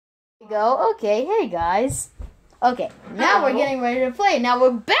go. Okay, hey guys. Okay, now we're getting ready to play. Now we're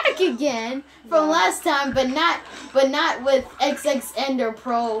back again from last time, but not with XX Ender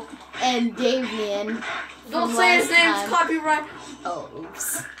Pro and Davian. Don't say his name's copyright. Oh,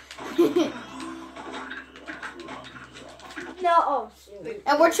 oops. No, oh shoot.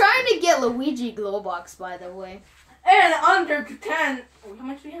 And we're trying to get Luigi Glowbox, by the way. And under 10. How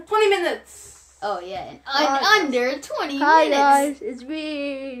much do we have? 20 minutes. Oh yeah, and under 20 Hi minutes. guys, it's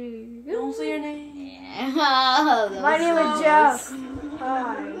me. Don't say your name. Yeah. My name is Jeff.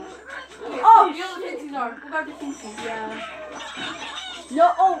 Hi. Okay, Oh, you know the Tinsies are. Go back to Tinsies. Yeah.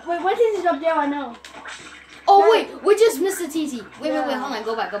 No, oh wait, what is up there? I know. Oh wait, we just missed the TT. Wait, Yeah. hold on,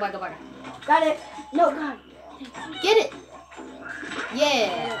 go back. Got it. No, God. Get it.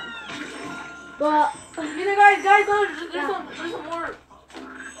 Yeah. But Guys, there's some more.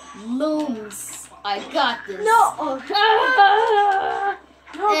 Looms. I got this. no. Oh,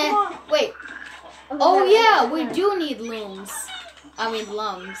 No, come on. Wait. okay, Oh got it, yeah, got it, we got it. do need looms. I mean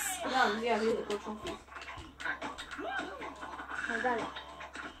lums. Yeah, we have the trophy. I got it.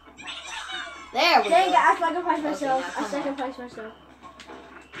 There we Dang it, go. I sacrificed myself. now I come on. sacrificed myself.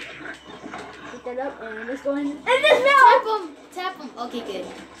 Pick that up and let's go in. And this milk! Tap him. Okay, good.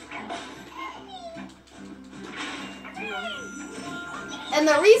 And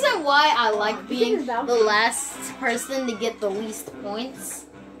the reason why I like being the last person to get the least points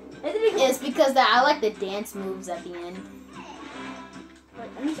is because I like the dance moves at the end. Wait,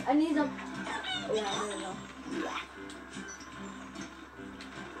 I need some. Yeah, there we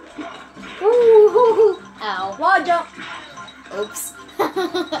go. Ooh, ow. Wall jump. Oops.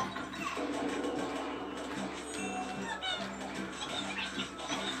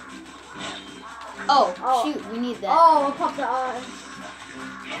 Oh, shoot, we need that. Oh, I popped the eye.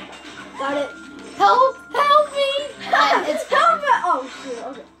 Got it. Help me! It's Help it! Oh, shoot,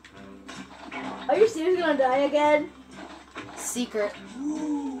 okay. Are you seriously gonna die again? secret.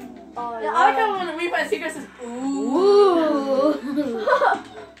 Oh, Yeah, I like how when we find secrets, it's ooh. Ooh.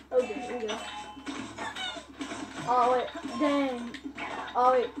 Okay, here we go. Oh, wait. Dang.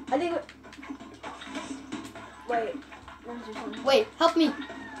 Oh, wait. I think. Wait. Wait, help me.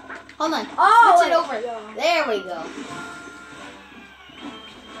 Hold on. Oh, Switch it over. yeah. There we go.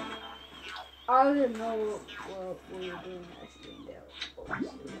 I don't know what we were doing actually.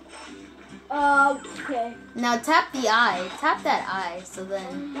 Okay. Now tap the eye. Tap that eye. So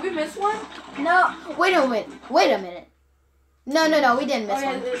then. Did we miss one? No. Wait a minute. No, we didn't miss Oh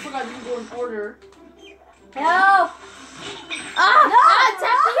yeah, one. I forgot to go in order. Help! Ah! No!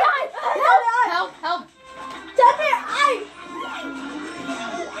 Tap the eye! Help! Tap it! Eye!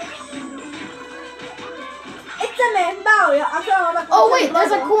 It's a man. Oh wait,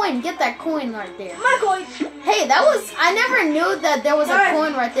 there's a coin. Get that coin right there. My coin. Hey, I never knew that there was a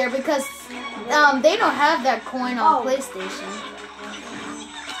coin right there because they don't have that coin on PlayStation.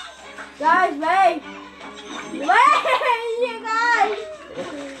 Guys, wait! Wait, you guys!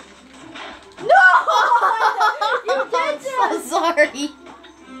 No! You did it! I'm so sorry.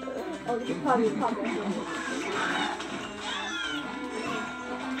 Oh, this is probably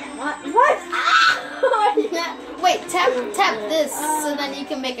What? Wait, tap this so then you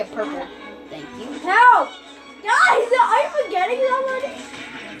can make it purple. Thank you. Help! Guys, are you forgetting somebody?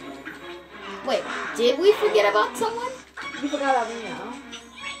 Wait, did we forget about someone? You forgot about me now.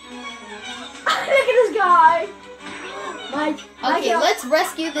 Look at this guy! Okay, let's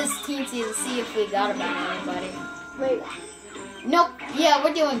rescue this teensy to see if we got about anybody. Wait. Nope. Yeah,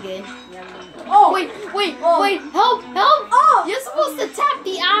 we're doing good. Oh! Wait! Oh. Wait! Help! Oh! You're supposed to tap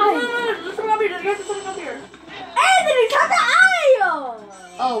the No, eye. there's something up here. There's something up here. Anthony, tap the eye!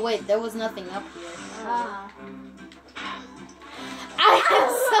 Oh wait, there was nothing up here. Ah. I am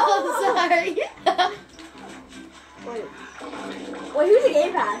so sorry. Wait, who's the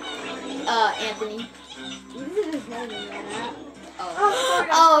gamepad? Anthony. This is his name, man.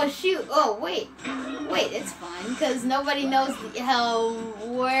 Oh shoot! Oh wait, it's fine because nobody knows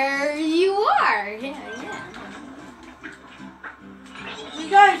where you are. Yeah.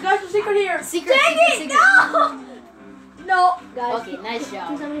 Guys, there's a secret here. Secret. Dang it! Secret. No! No, guys. Okay, nice job.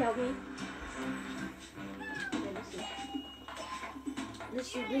 Can somebody help me?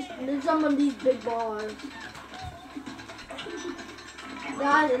 There's some of these big bars.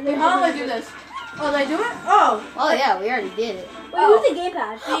 Guys, How do I do this? Oh, did I do it? Oh. Oh yeah, we already did it. Wait, who's the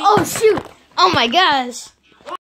gamepad? Oh shoot! Oh my gosh!